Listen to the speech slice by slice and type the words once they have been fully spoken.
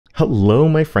Hello,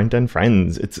 my front-end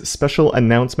friends. It's special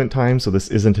announcement time, so this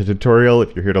isn't a tutorial.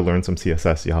 If you're here to learn some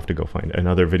CSS, you'll have to go find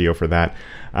another video for that.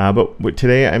 But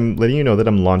today I'm letting you know that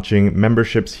I'm launching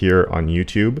memberships here on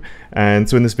YouTube. And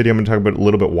so in this video, I'm going to talk about a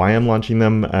little bit why I'm launching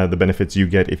them, the benefits you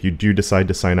get if you do decide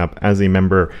to sign up as a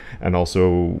member, and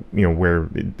also,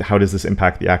 how does this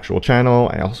impact the actual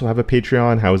channel? I also have a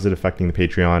Patreon. How is it affecting the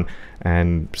Patreon?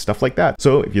 And stuff like that.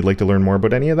 So if you'd like to learn more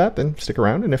about any of that, then stick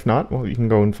around. And if not, well, you can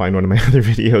go and find one of my other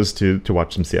videos to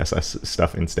watch some CSS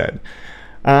stuff instead.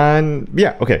 And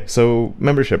yeah, okay, so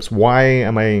memberships. Why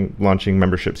am I launching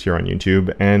memberships here on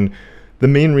YouTube? And the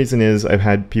main reason is I've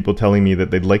had people telling me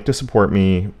that they'd like to support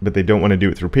me, but they don't want to do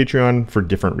it through Patreon for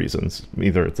different reasons.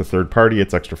 Either it's a third party,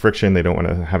 it's extra friction, they don't want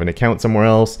to have an account somewhere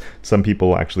else. Some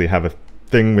people actually have a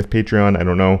thing with Patreon, I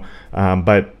don't know.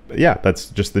 But yeah, that's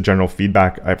just the general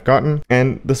feedback I've gotten.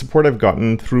 And the support I've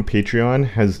gotten through Patreon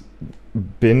has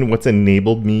been what's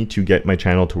enabled me to get my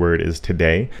channel to where it is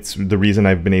today. It's the reason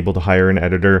I've been able to hire an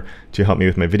editor to help me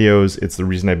with my videos. It's the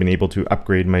reason I've been able to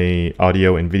upgrade my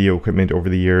audio and video equipment over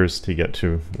the years to get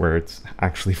to where it's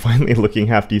actually finally looking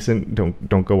half decent.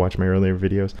 Don't go watch my earlier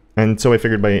videos. And so I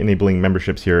figured by enabling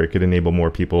memberships here, it could enable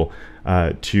more people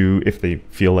to, if they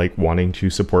feel like wanting to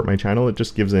support my channel, it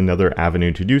just gives another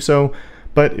avenue to do so.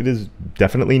 But it is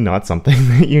definitely not something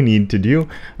that you need to do.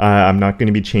 I'm not going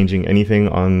to be changing anything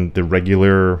on the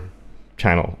regular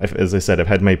channel. As I said, I've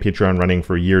had my Patreon running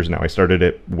for years now. I started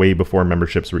it way before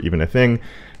memberships were even a thing,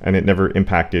 and it never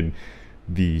impacted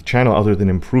the channel other than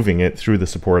improving it through the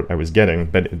support I was getting.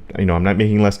 But I'm not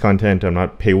making less content. I'm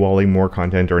not paywalling more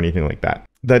content or anything like that.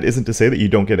 That isn't to say that you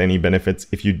don't get any benefits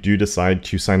if you do decide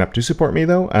to sign up to support me,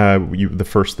 though. The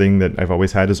first thing that I've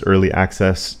always had is early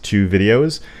access to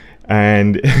videos.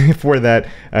 And for that,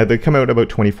 they come out about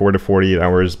 24 to 48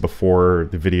 hours before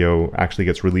the video actually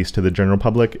gets released to the general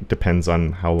public. It depends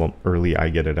on how early I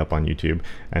get it up on YouTube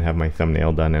and have my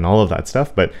thumbnail done and all of that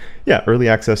stuff. But yeah, early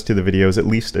access to the videos at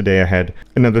least a day ahead.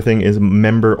 Another thing is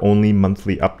member-only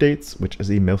monthly updates, which is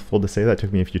a mouthful to say. That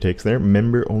took me a few takes there.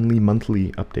 Member-only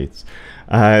monthly updates.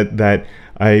 That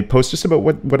I post just about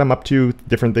what I'm up to,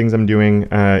 different things I'm doing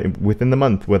within the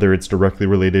month, whether it's directly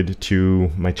related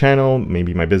to my channel,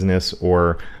 maybe my business,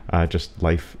 or just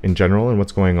life in general and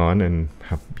what's going on, and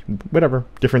whatever,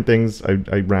 different things.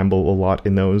 I ramble a lot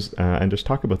in those and just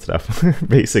talk about stuff,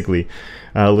 basically.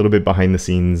 A little bit behind the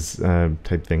scenes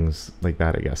type things like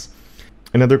that, I guess.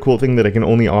 Another cool thing that I can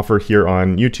only offer here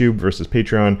on YouTube versus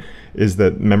Patreon is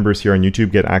that members here on YouTube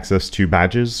get access to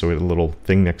badges, so a little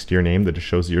thing next to your name that just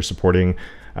shows that you're supporting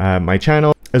my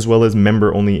channel, as well as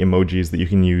member-only emojis that you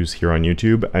can use here on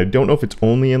YouTube. I don't know if it's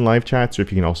only in live chats or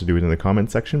if you can also do it in the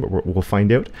comment section, but we'll find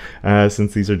out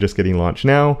since these are just getting launched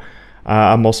now.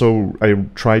 I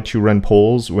try to run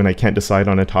polls when I can't decide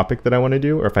on a topic that I want to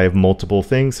do, or if I have multiple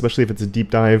things, especially if it's a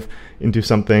deep dive into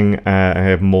something. I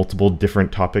have multiple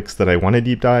different topics that I want to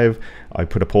deep dive. I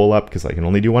put a poll up because I can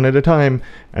only do one at a time,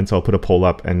 and so I'll put a poll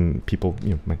up, and people,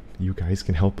 you guys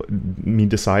can help me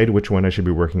decide which one I should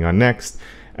be working on next.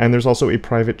 And there's also a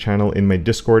private channel in my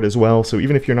Discord as well. So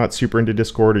even if you're not super into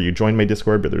Discord, or you join my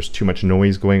Discord, but there's too much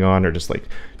noise going on, or just like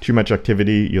too much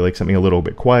activity, you like something a little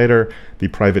bit quieter, the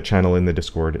private channel in the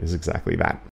Discord is exactly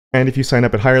that. And if you sign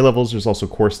up at higher levels, there's also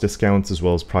course discounts as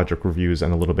well as project reviews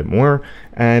and a little bit more.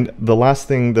 And the last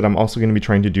thing that I'm also going to be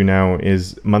trying to do now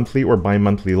is monthly or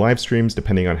bi-monthly live streams,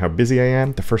 depending on how busy I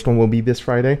am. The first one will be this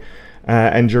Friday.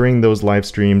 And during those live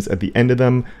streams, at the end of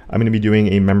them, I'm going to be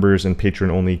doing a members and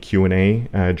patron only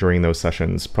Q&A during those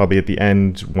sessions. Probably at the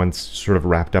end, once sort of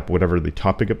wrapped up whatever the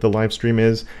topic of the live stream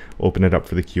is, open it up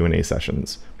for the Q&A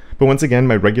sessions. But once again,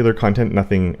 my regular content,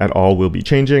 nothing at all will be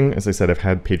changing. As I said, I've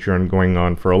had Patreon going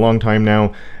on for a long time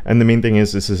now. And the main thing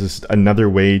is this is just another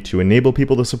way to enable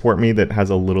people to support me that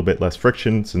has a little bit less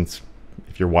friction, since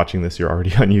if you're watching this, you're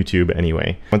already on YouTube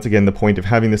anyway. Once again, the point of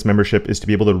having this membership is to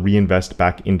be able to reinvest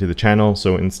back into the channel.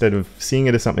 So instead of seeing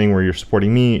it as something where you're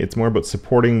supporting me, it's more about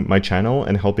supporting my channel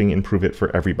and helping improve it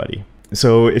for everybody.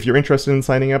 So if you're interested in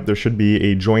signing up, there should be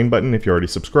a join button if you're already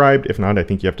subscribed. If not, I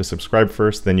think you have to subscribe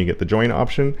first, then you get the join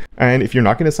option. And if you're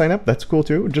not going to sign up, that's cool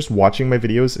too. Just watching my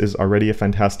videos is already a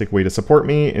fantastic way to support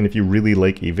me. And if you really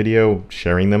like a video,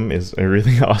 sharing them is a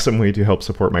really awesome way to help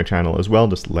support my channel as well,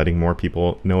 just letting more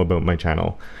people know about my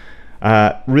channel.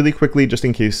 Really quickly, just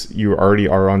in case you already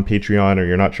are on Patreon or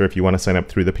you're not sure if you want to sign up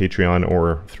through the Patreon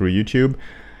or through YouTube,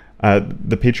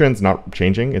 the Patreon's not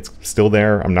changing. It's still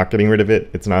there. I'm not getting rid of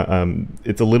it. It's not.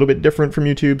 It's a little bit different from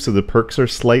YouTube, so the perks are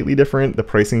slightly different. The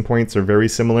pricing points are very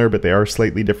similar, but they are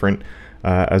slightly different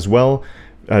as well.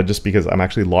 Just because I'm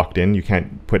actually locked in. You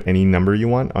can't put any number you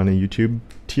want on a YouTube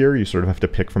tier. You sort of have to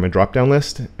pick from a drop-down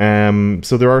list.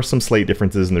 So there are some slight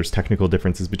differences and there's technical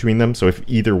differences between them. So if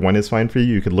either one is fine for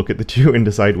you, you could look at the two and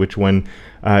decide which one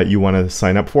you want to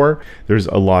sign up for. There's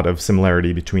a lot of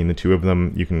similarity between the two of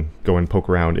them. You can go and poke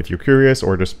around if you're curious,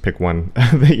 or just pick one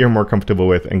that you're more comfortable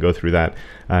with and go through that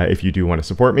if you do want to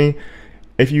support me.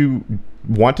 If you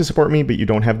want to support me but you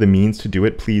don't have the means to do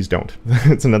it, please don't.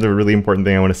 It's another really important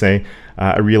thing I want to say.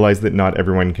 I realize that not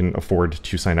everyone can afford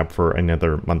to sign up for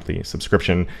another monthly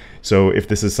subscription. So if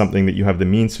this is something that you have the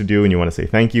means to do and you want to say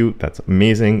thank you, that's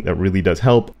amazing. That really does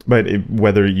help. But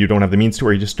whether you don't have the means to,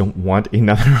 or you just don't want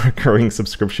another recurring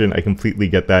subscription, I completely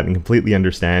get that and completely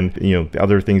understand. You know, the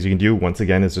other things you can do, once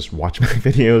again, is just watch my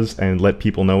videos and let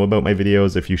people know about my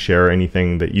videos. If you share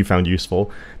anything that you found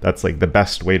useful, that's like the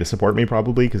best way to support me,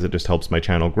 probably, because it just helps my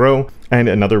channel grow. And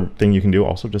another thing you can do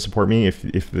also to support me,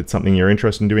 if it's something you're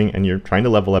interested in doing and you're trying to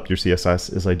level up your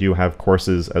CSS, is I do have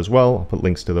courses as well. I'll put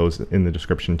links to those in the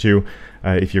description too,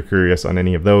 if you're curious on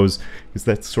any of those, because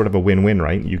that's sort of a win-win,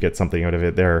 right? You get something out of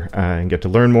it there and get to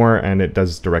learn more, and it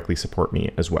does directly support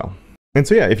me as well. And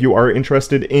so yeah, if you are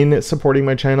interested in supporting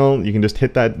my channel, you can just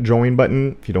hit that join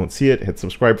button. If you don't see it, hit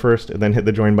subscribe first and then hit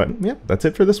the join button. Yeah, that's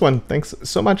it for this one. Thanks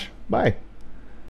so much. Bye.